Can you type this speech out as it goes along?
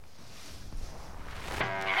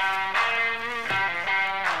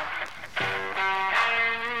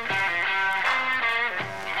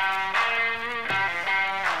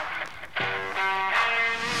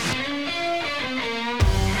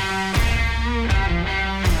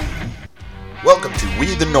Welcome to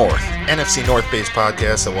We the North, NFC North-based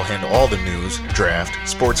podcast that will handle all the news, draft,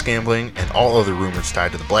 sports gambling, and all other rumors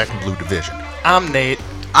tied to the Black and Blue division. I'm Nate.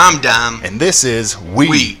 I'm Dom. And this is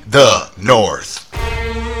We the North.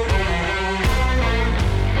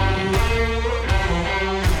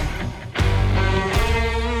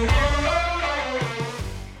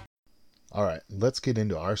 All right, let's get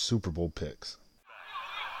into our Super Bowl picks.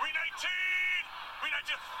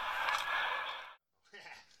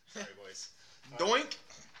 Sorry, boys. Doink.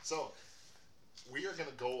 So, we are going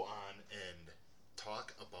to go on and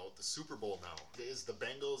talk about the Super Bowl now. It is the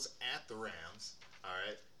Bengals at the Rams. All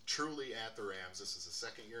right, truly at the Rams. This is the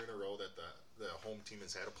second year in a row that the home team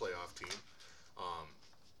has had a playoff team.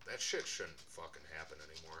 That shit shouldn't fucking happen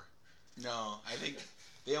anymore. No, I think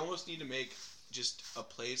they almost need to make just a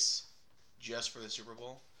place just for the Super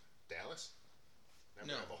Bowl. Dallas?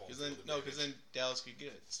 No, because then Dallas could get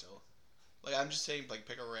it still. Like, I'm just saying, like,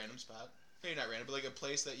 pick a random spot. Maybe not random, but like a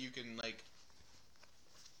place that you can like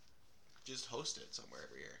just host it somewhere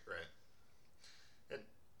every year. Right. And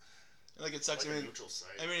like it sucks. Like I a neutral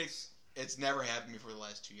site. It's never happened before the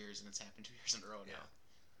last 2 years, and it's happened 2 years in a row now,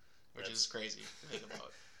 which is crazy to think about.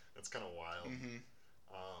 That's kind of wild. Mm-hmm.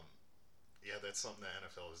 Yeah, that's something the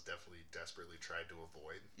NFL has definitely desperately tried to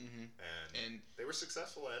avoid, and they were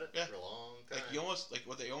successful at it for a long time. Like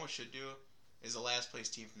what they almost should do is the last place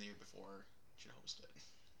team from the year before should host it.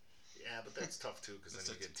 Yeah, but that's tough too, because then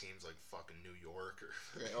you get teams like fucking New York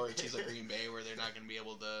or teams like Green Bay where they're not going to be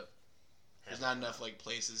able to. There's not enough like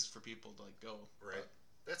places for people to like go. Right.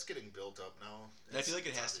 That's getting built up now. And I feel like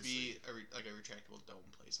it has to be a retractable dome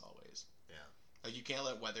place always. Yeah. Like you can't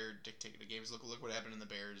let weather dictate the games. Look what happened in the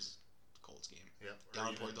Bears Colts game. Yep.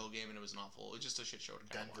 Downpour the whole game, and it was an awful. It was just a shit show to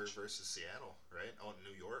kind of watch. Denver versus Seattle, right? Out in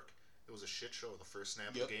New York, it was a shit show. The first snap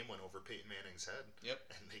of the game went over Peyton Manning's head. Yep.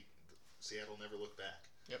 And Seattle never looked back.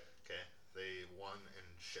 Yep. Okay. They won and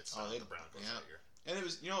shit-stomped the Broncos that year. And it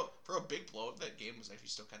was, for a big blow, that game was actually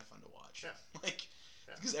still kind of fun to watch. Yeah.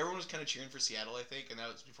 Because everyone was kind of cheering for Seattle, I think, and that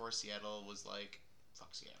was before Seattle was like,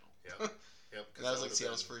 fuck Seattle. Yep. Yep. And that was like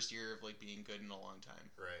Seattle's first year of like being good in a long time.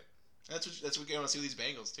 Right. And that's what you want to see with these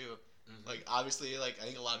Bengals too. Mm-hmm. Like obviously, like I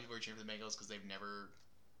think a lot of people are cheering for the Bengals because they've never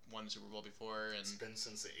won a Super Bowl before, and it's been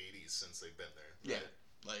since the '80s since they've been there. Right?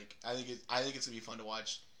 Yeah. Like I think it's gonna be fun to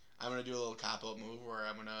watch. I'm gonna do a little cop-out move where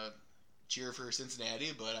I'm gonna cheer for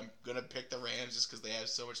Cincinnati, but I'm gonna pick the Rams just because they have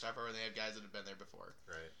so much star power and they have guys that have been there before.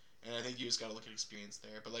 Right. And I think you just gotta look at experience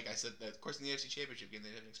there. But like I said, of course in the AFC Championship game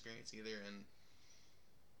they didn't experience either, and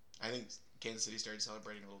I think Kansas City started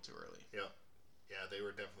celebrating a little too early. Yeah. Yeah, they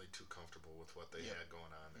were definitely too comfortable with what they had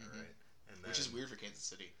going on there, right? And then, which is weird for Kansas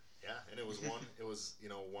City. Yeah, and it was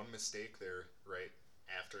one mistake there right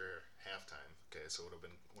after halftime. Okay, so it would have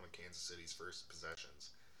been one of Kansas City's first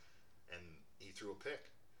possessions, and he threw a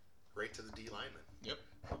pick right to the D lineman. Yep.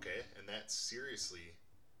 Okay, and that seriously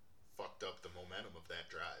fucked up the momentum of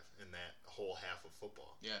that drive and that whole half of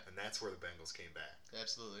football. Yeah. And that's where the Bengals came back.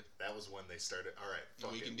 Absolutely. That was when they started. All right,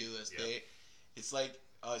 we can do this. Yep. It's like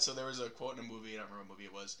so there was a quote in a movie. I don't remember what movie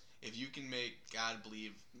it was. If you can make God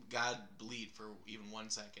bleed for even 1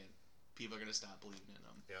 second, people are gonna stop believing in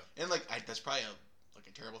him. Yeah. And like that's probably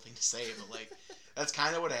a terrible thing to say, but like that's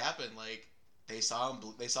kind of what happened. Like they saw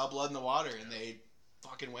blood in the water, and they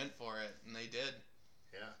fucking went for it, and they did.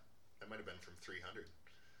 Yeah, that might have been from 300.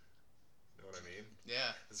 You know what I mean?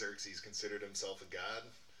 Yeah. Xerxes considered himself a god.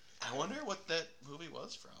 I wonder what that movie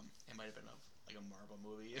was from. It might have been like a Marvel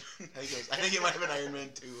movie. I think it might have been Iron Man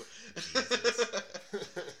 2.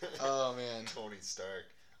 Oh man. Tony Stark.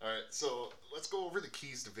 All right, so let's go over the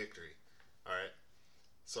keys to victory. All right.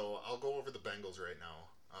 So I'll go over the Bengals right now.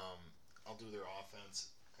 I'll do their offense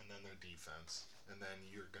and then their defense, and then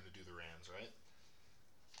you're gonna do the Rams, right?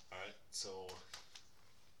 All right. So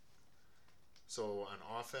on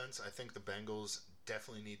offense, I think the Bengals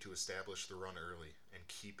definitely need to establish the run early and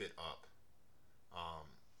keep it up.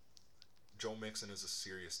 Joe Mixon is a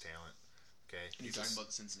serious talent. Okay. And you're talking about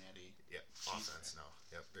the Cincinnati. Yeah, offense now.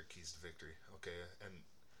 Yep, their keys to victory. Okay, and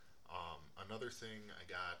another thing I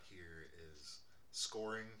got here is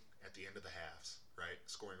scoring at the end of the halves, right?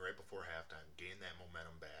 Scoring right before halftime, gain that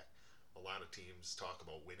momentum back. A lot of teams talk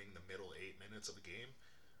about winning the middle 8 minutes of the game,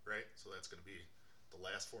 right? So that's going to be the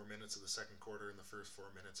last 4 minutes of the second quarter and the first 4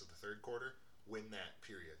 minutes of the third quarter. Win that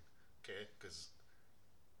period, okay? Because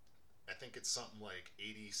I think it's something like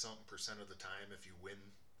 80-something% of the time if you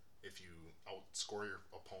outscore your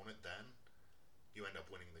opponent, then you end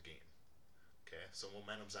up winning the game. Okay, so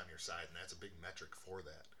momentum's on your side, and that's a big metric for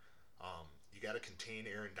that. You got to contain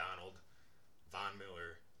Aaron Donald, Von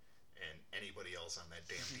Miller, and anybody else on that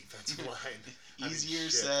damn defensive line. Easier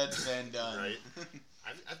said than done. Right?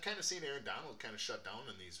 I've kind of seen Aaron Donald kind of shut down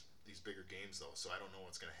in these bigger games though, so I don't know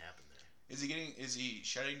what's going to happen there. Is he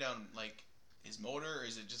shutting down like his motor, or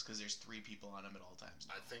is it just because there's 3 people on him at all times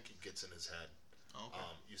now? I think it gets in his head. Okay.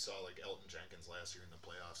 You saw like Elton Jenkins last year in the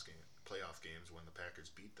playoff games when the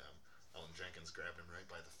Packers beat them. Elton Jenkins grabbed him right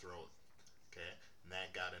by the throat. Okay, and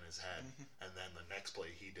that got in his head. And then the next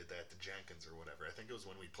play, he did that to Jenkins or whatever. I think it was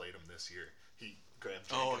when we played him this year. He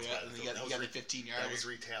grabbed Jenkins by the throat. He got the 15 yards. That was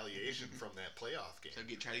retaliation from that playoff game. So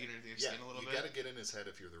try to get into their skin a little bit. You got to get in his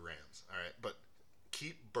head if you're the Rams. All right, but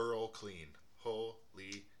keep Burrow clean.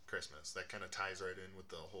 Holy Christmas! That kind of ties right in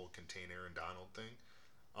with the whole contain Aaron Donald thing.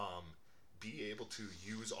 Be able to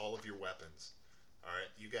use all of your weapons. All right,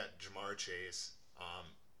 you got Jamar Chase,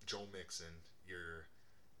 Joe Mixon.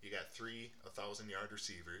 You got 3 1,000-yard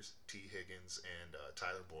receivers, T. Higgins and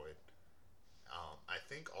Tyler Boyd. I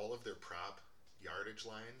think all of their prop yardage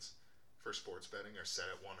lines for sports betting are set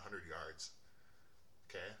at 100 yards.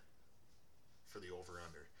 Okay, for the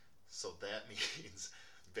over/under. So that means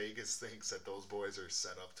Vegas thinks that those boys are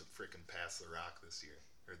set up to freaking pass the rock this year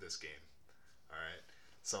or this game. All right,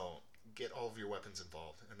 so get all of your weapons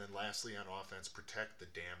involved. And then lastly, on offense, protect the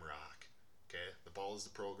damn rock. Okay? The ball is the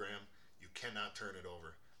program. You cannot turn it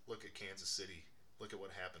over. Look at Kansas City. Look at what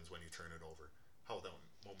happens when you turn it over. How the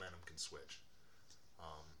momentum can switch.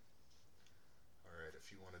 All right,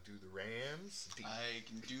 if you want to do the Rams. I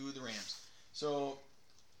can do the Rams. So,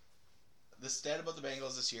 the stat about the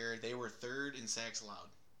Bengals this year, they were 3rd in sacks allowed.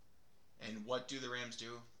 And what do the Rams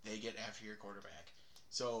do? They get after your quarterback.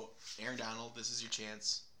 So, Aaron Donald, this is your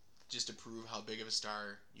chance just to prove how big of a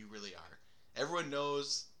star you really are. Everyone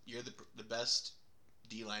knows you're the best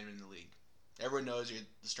D lineman in the league. Everyone knows you're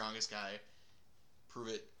the strongest guy. Prove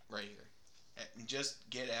it right here. And just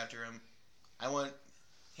get after him. I want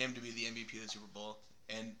him to be the MVP of the Super Bowl.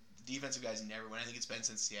 And defensive guys never win. I think it's been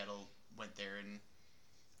since Seattle went there and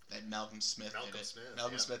that Malcolm Smith did it.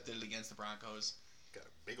 Malcolm Smith did it against the Broncos. Got a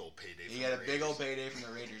big old payday. He got a big old payday from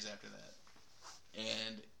the Raiders after that.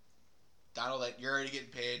 And Donald, you're already getting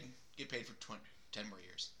paid. Get paid for 10 more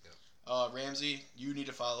years. Yeah. Ramsey, you need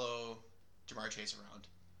to follow Jamar Chase around.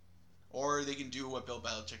 Or they can do what Bill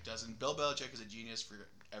Belichick does. And Bill Belichick is a genius for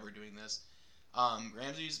ever doing this.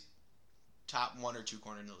 Ramsey's top 1 or 2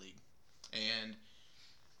 corner in the league. And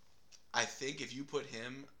I think if you put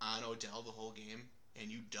him on Odell the whole game and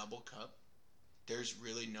you double cup, there's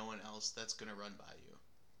really no one else that's going to run by you.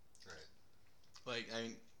 Right. Like, I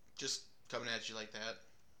mean, just coming at you like that.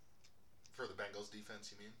 For the Bengals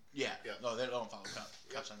defense, you mean? Yeah. No, they don't follow Cup.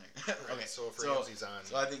 Cup's on there. Right. Okay. So if Ramsey's on,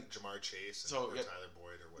 I think Jamar Chase and or Tyler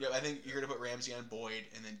Boyd or whatever. Yeah, I think you're going to put Ramsey on Boyd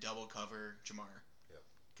and then double cover Jamar. Yep.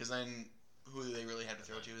 Because then who do they really have to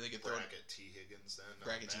throw to? They could throw Bracket T. Higgins then.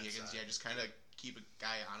 Bracket T. Higgins, yeah. Just kind of keep a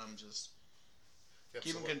guy on him. Just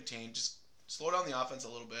keep him contained. Just slow down the offense a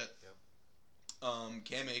little bit. Yep.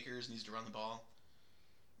 Cam Akers needs to run the ball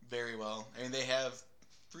very well. I mean, they have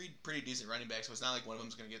 3 pretty decent running backs, so it's not like one of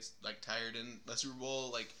them's going to get like tired in the Super Bowl.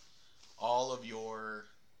 Like, all of your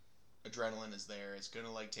adrenaline is there. It's going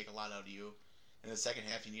to like take a lot out of you. In the second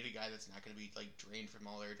half, you need a guy that's not going to be like drained from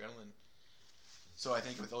all their adrenaline. So I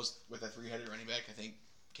think with a 3-headed running back, I think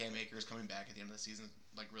Cam Akers coming back at the end of the season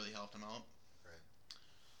like really helped him out.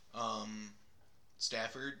 Right.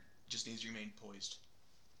 Stafford just needs to remain poised.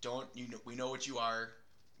 We know what you are.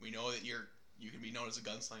 We know that you can be known as a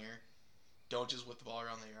gunslinger. Don't just whip the ball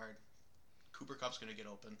around the yard. Cooper Kupp's going to get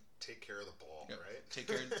open. Take care of the ball, right? Take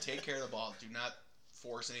care of the ball. Do not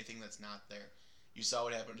force anything that's not there. You saw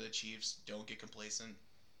what happened to the Chiefs. Don't get complacent.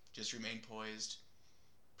 Just remain poised.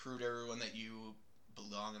 Prove to everyone that you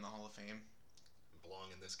belong in the Hall of Fame.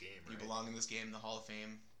 Belong in this game, right? You belong in this game, the Hall of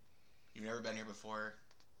Fame. You've never been here before.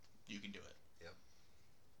 You can do it. Yep.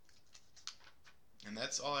 And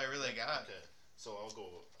that's all I really got. Okay. So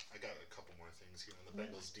I got a couple more things here on the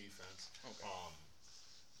Bengals defense. Okay.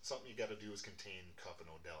 Something you got to do is contain Kupp and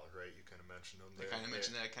Odell, right? You kind of mentioned them there. I kind of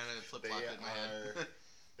mentioned that. I kind of flip-flopped it in my head.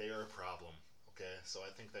 They are a problem, okay? So I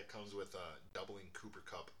think that comes with doubling Cooper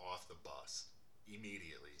Kupp off the bus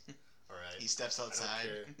immediately, all right? He steps outside.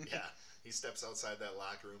 Yeah, he steps outside that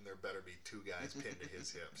locker room. There better be 2 guys pinned to his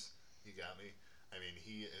hips. You got me? I mean,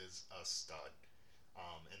 he is a stud.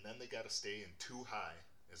 And then they got to stay in too high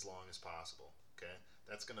as long as possible, okay?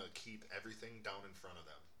 That's going to keep everything down in front of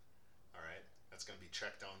them, all right? That's going to be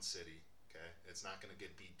check down city, okay? It's not going to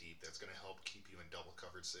get beat deep. That's going to help keep you in double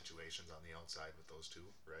coverage situations on the outside with those 2,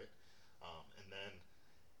 right? And then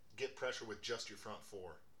get pressure with just your front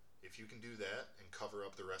 4. If you can do that and cover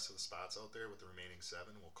up the rest of the spots out there with the remaining 7,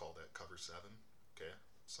 we'll call that cover 7, okay?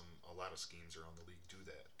 A lot of schemes around the league do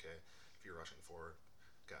that, okay? If you're rushing forward,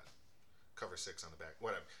 got cover 6 on the back,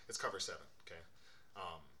 whatever. It's cover 7, okay?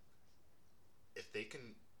 Um, if they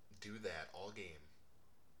can do that all game,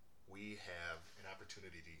 we have an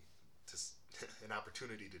opportunity to an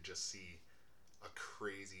opportunity to just see a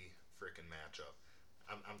crazy freaking matchup.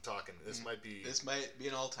 I'm talking. This might be. This might be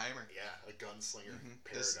an all-timer. Yeah, a gunslinger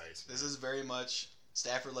paradise. This is very much.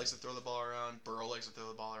 Stafford likes to throw the ball around. Burrow likes to throw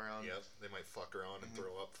the ball around. Yep, they might fuck around and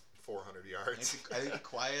throw up 400 yards. I think the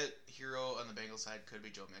quiet hero on the Bengals side could be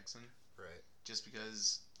Joe Mixon. Right. Just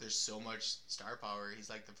because there's so much star power. He's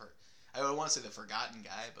like I don't want to say the forgotten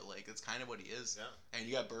guy, but like that's kind of what he is. Yeah. And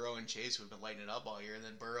you got Burrow and Chase who've been lighting it up all year, and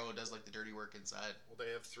then Burrow does like the dirty work inside. Well,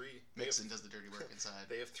 they have three. Mixon does the dirty work inside.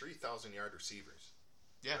 They have 3,000-yard receivers.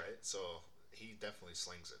 Yeah. Right. So he definitely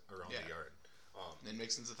slings it around the yard. And then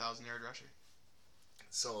Mixon's a 1,000-yard rusher.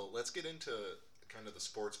 So let's get into kind of the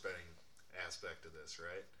sports betting aspect of this,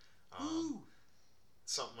 right?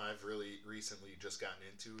 Something I've really recently just gotten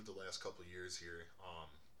into the last couple of years here.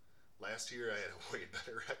 Last year I had a way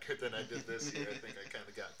better record than I did this year. I think I kind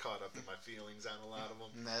of got caught up in my feelings on a lot of them.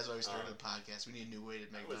 And that's why we started the podcast. We need a new way to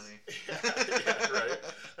make money. Yeah, right.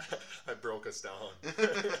 I broke us down.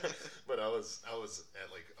 But I was at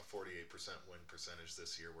like a 48% win percentage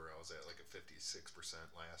this year, where I was at like a 56%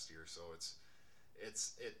 last year. So it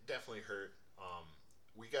definitely hurt.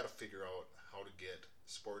 We got to figure out how to get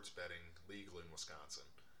sports betting legal in Wisconsin.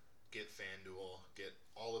 Get FanDuel, get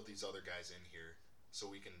all of these other guys in here, so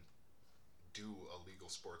we can do a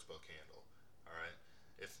legal sportsbook handle. All right.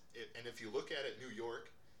 If you look at it, New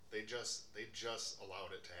York, they just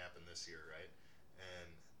allowed it to happen this year, right?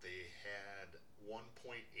 And they had 1.8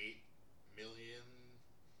 billion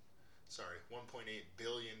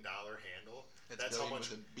dollar handle. That's how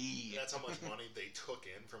much. That's how much money they took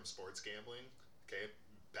in from sports gambling. Okay,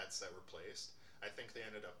 bets that were placed. I think they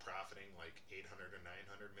ended up profiting like 800 or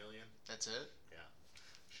 900 million. That's it. Yeah,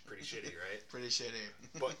 pretty shitty, right? Pretty shitty.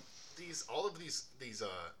 But all of these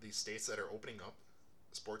states that are opening up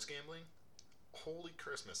sports gambling, holy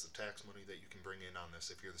Christmas, the tax money that you can bring in on this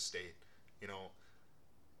if you're the state. You know,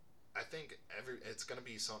 I think it's going to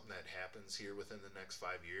be something that happens here within the next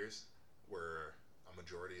 5 years, where a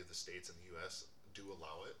majority of the states in the U.S. do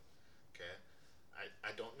allow it. Okay,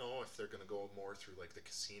 I don't know if they're going to go more through like the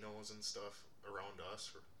casinos and stuff around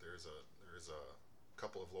us. There's a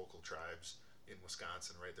couple of local tribes in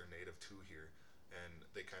Wisconsin, right? They're native to here, and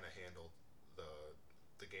they kind of handle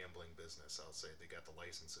the gambling business. I'll say they got the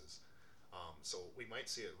licenses, so we might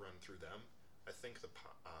see it run through them. I think the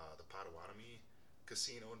Potawatomi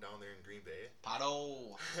casino down there in Green Bay.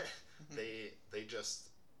 Pato. they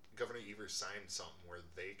just Governor Evers signed something where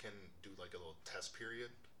they can do like a little test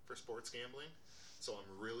period for sports gambling. So I'm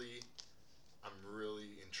really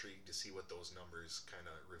intrigued to see what those numbers kind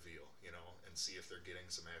of reveal, you know, and see if they're getting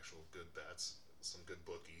some actual good bets, some good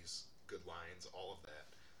bookies, good lines, all of that.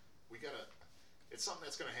 It's something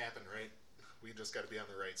that's gonna happen, right? We just got to be on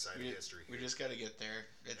the right side of history. We just got to get there.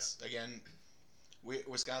 It's again.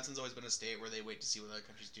 Wisconsin's always been a state where they wait to see what other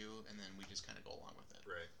countries do, and then we just kind of go along with it.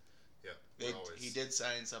 Right. Yeah. He did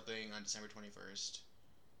sign something on December 21st.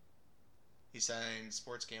 He signed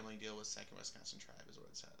sports gambling deal with Second Wisconsin Tribe, is what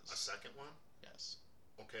it says. A second one? Yes.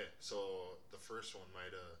 Okay, so the first one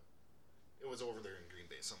it was over there in Green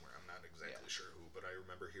Bay somewhere. I'm not exactly sure who, but I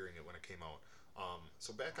remember hearing it when it came out.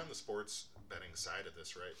 So back on the sports betting side of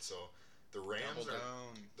this, right? So the Rams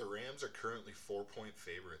are currently 4-point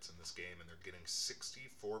favorites in this game, and they're getting 64%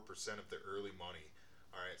 of the early money.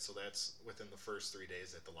 All right, so that's within the first 3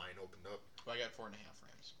 days that the line opened up. Well, I got 4.5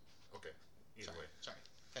 Rams. Okay, either way. Sorry,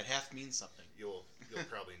 that half means something. You'll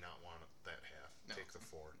probably not want that half. No. Take the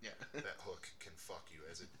 4. Yeah. That hook can fuck you,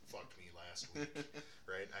 as it fucked me last week.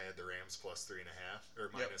 Right? I had the Rams plus 3.5 or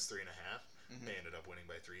minus 3.5. They ended up winning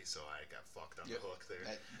by 3, so I got fucked on the hook there.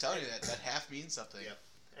 I'm telling you that half means something. Yep.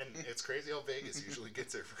 And it's crazy how Vegas usually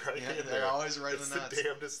gets it right in there. They're always right in the nuts. It's the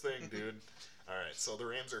damnedest thing, dude. All right, so the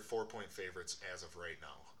Rams are 4-point favorites as of right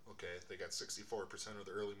now. Okay, they got 64% of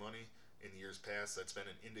the early money. In years past, that's been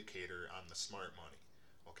an indicator on the smart money.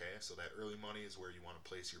 Okay, so that early money is where you want to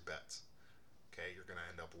place your bets. Okay, you're going to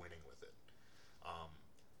end up winning with it.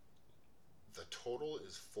 The total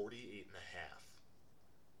is 48.5.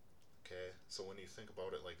 Okay, so when you think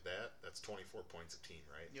about it like that, that's 24 points a team,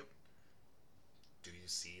 right? Yep. Do you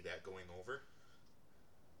see that going over?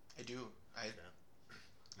 I do. I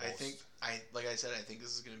think like I said, I think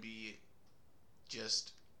this is going to be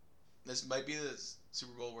this might be the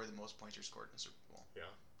Super Bowl where the most points are scored in the Super Bowl.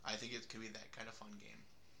 Yeah. I think it could be that kind of fun game.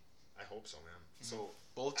 I hope so, man. So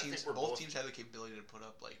both teams have the capability to put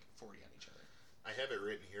up like 40 on each other. I have it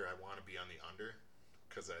written here. I want to be on the under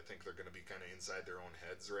because I think they're going to be kind of inside their own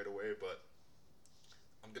heads right away. But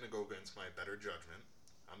I'm going to go against my better judgment.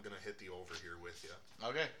 I'm gonna hit the over here with you.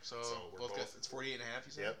 Okay, so we're both both. it's 48 and a half.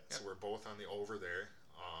 You said. Yep. So we're both on the over there.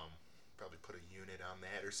 Probably put a unit on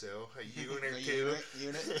that or so. A unit or two.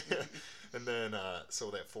 Unit. And then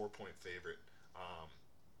so that 4-point favorite.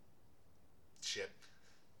 Shit.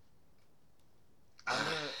 I'm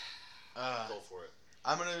gonna go for it.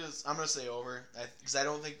 I'm gonna say over because I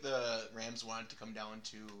don't think the Rams want it to come down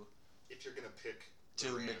to. If you're gonna pick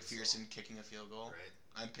to Rams, McPherson kicking a field goal, right?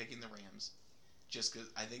 I'm picking the Rams, just because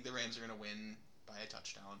I think the Rams are gonna win by a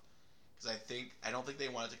touchdown. Because I don't think they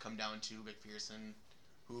want it to come down to McPherson,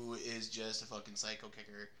 who is just a fucking psycho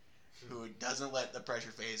kicker, who doesn't let the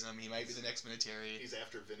pressure phase him. He might be the next Vinatieri. He's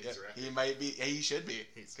after Vinny's record. He might be. He should be.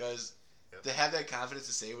 Because to have that confidence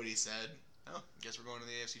to say what he said. Oh, guess we're going to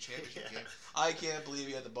the AFC Championship game. I can't believe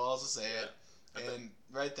he had the balls to say it. And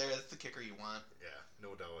right there, that's the kicker you want. Yeah,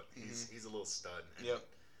 no doubt. He's a little stud. And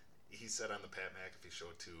he said on the Pat McAfee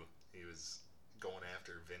show too. He was going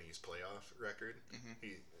after Vinny's playoff record.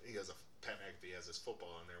 He has Pat McAfee has his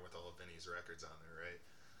football on there with all of Vinny's records on there, right?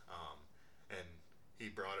 And he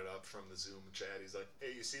brought it up from the Zoom chat. He's like,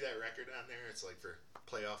 "Hey, you see that record on there? It's like for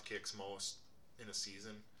playoff kicks most in a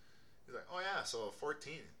season." He's like, "Oh yeah, so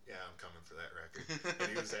 14. Yeah, I'm coming for that record." And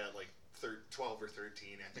he was at like 12 or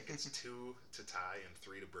 13. I think it's 2 to tie and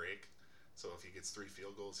 3 to break. So if he gets 3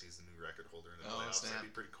 field goals, he's the new record holder in the playoffs. That'd be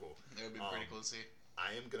pretty cool. That would be pretty cool to see.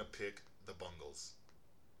 I am gonna pick the Bungles.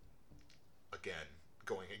 Again,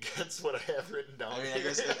 going against what I have written down. I mean,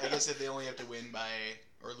 here. I guess if they only have to win by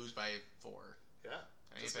or lose by 4. Yeah.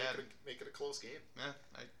 Just make it a close game. Yeah,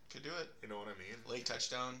 I could do it. You know what I mean? Late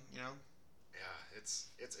touchdown, you know. Yeah, it's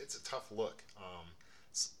a tough look.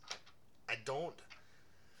 I don't.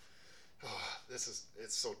 It's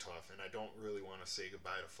so tough, and I don't really want to say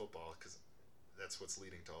goodbye to football because that's what's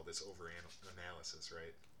leading to all this over analysis,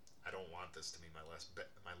 right? I don't want this to be my last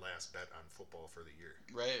bet on football for the year.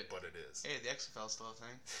 Right. But it is. Hey, the XFL's still a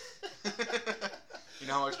thing. You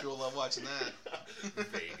know how much people love watching that.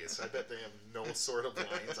 Vegas. I bet they have no sort of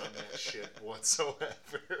lines on that shit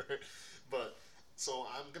whatsoever. But so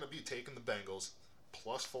I'm gonna be taking the Bengals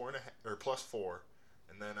 +4.5 or +4,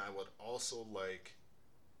 and then I would also like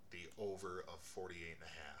the over of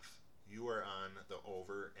 48.5. You are on the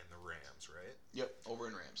over and the Rams, right? Yep, over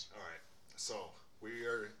and Rams. All right. So we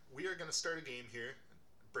are going to start a game here,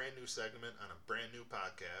 brand new segment on a brand new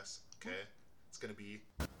podcast. Okay, it's going to be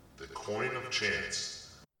the coin of chance.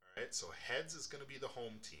 All right. So heads is going to be the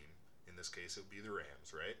home team. In this case, it would be the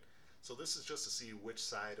Rams, right? So this is just to see which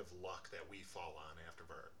side of luck that we fall on after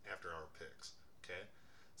our picks. Okay.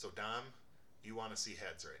 So Dom, you want to see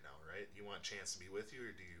heads right now, right? You want Chance to be with you,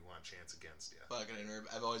 or do you want Chance against you? Fucking nerd.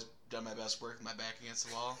 I've always done my best work with my back against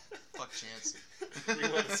the wall. Fuck Chance.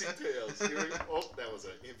 You want to see tails. Oh, that was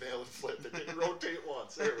an invalid flip. It didn't rotate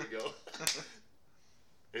once. There we go.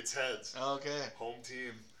 It's heads. Okay. Home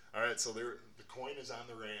team. All right, so the coin is on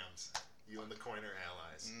the Rams. You and the coin are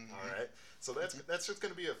allies. Mm-hmm. All right. So that's just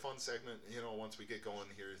going to be a fun segment, once we get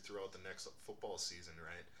going here throughout the next football season,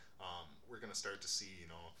 right? We're going to start to see,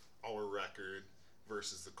 our record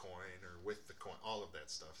versus the coin or with the coin, all of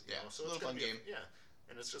that stuff. You know? So it's a little fun game. Yeah,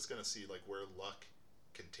 and it's just gonna see like where luck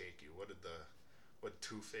can take you. What did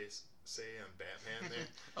Two-Face say on Batman there?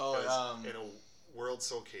 In a world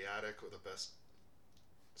so chaotic, with the best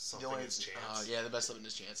something is chance. Yeah, the best something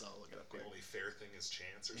is chance. I'll look it up quick. The only fair thing is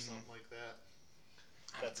chance, or something like that.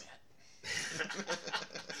 That's I'm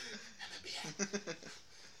a bat.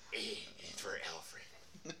 It's for Alfred.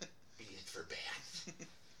 It's for Bat.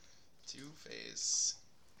 Two-Face.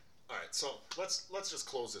 All right, so let's just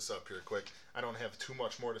close this up here quick. I don't have too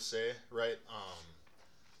much more to say, right?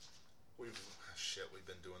 We've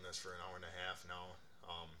been doing this for an hour and a half now.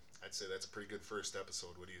 I'd say that's a pretty good first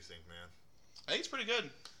episode. What do you think, man? I think it's pretty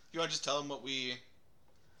good. You want to just tell them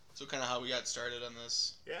kind of how we got started on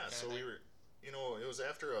this? Yeah, so we were, it was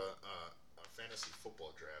after a fantasy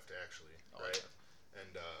football draft actually, right? Yeah.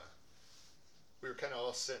 And we were kind of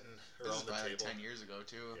all sitting around the table. 10 years ago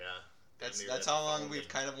too. Yeah. That's how long we've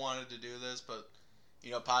kind of wanted to do this, but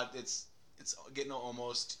it's getting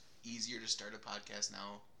almost easier to start a podcast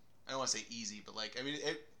now. I don't want to say easy, but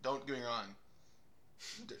don't get me wrong.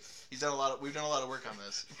 We've done a lot of work on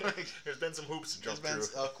this. There's been some hoops to jump through.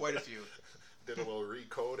 Quite a few. Did a little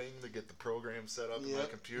recoding to get the program set up in my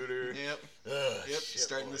computer. Yep.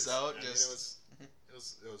 Starting this out, it was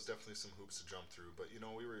definitely some hoops to jump through, but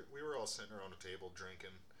we were all sitting around a table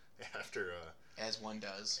drinking after as one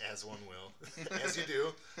does, as one will, as you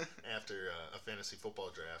do after a fantasy football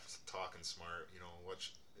draft, talking smart.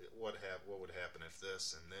 What would happen if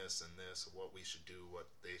this and this and this, what we should do, what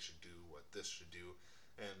they should do, what this should do,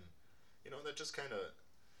 and that just kind of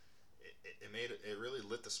it really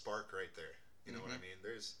lit the spark right there. You know what I mean?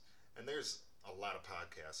 There's a lot of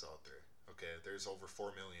podcasts out there. Okay, there's over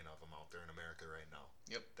 4 million of them out there in America right now.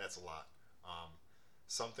 Yep, that's a lot.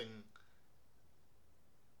 Something.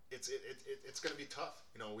 It's going to be tough.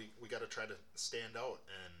 You know, we got to try to stand out,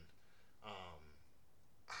 and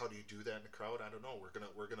how do you do that in the crowd? I don't know. We're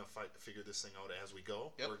gonna figure this thing out as we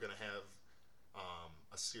go. Yep. We're gonna have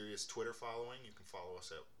a serious Twitter following. You can follow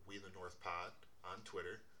us at We the North Pod on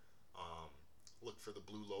Twitter. Look for the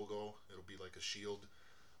blue logo. It'll be like a shield,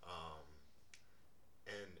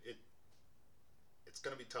 and it's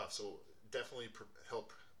gonna be tough. So definitely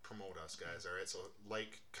help promote us, guys. All right. So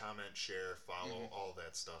like, comment, share, follow, all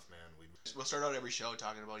that stuff, man. We'll start out every show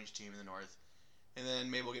talking about each team in the North, and then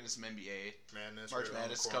maybe we'll get into some NBA. March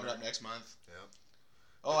Madness coming up next month. Yeah.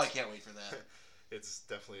 Oh, I can't wait for that. It's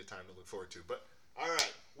definitely a time to look forward to. But all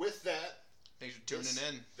right, with that, thanks for tuning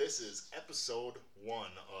in. This is episode 1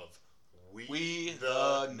 of We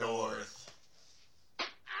the North.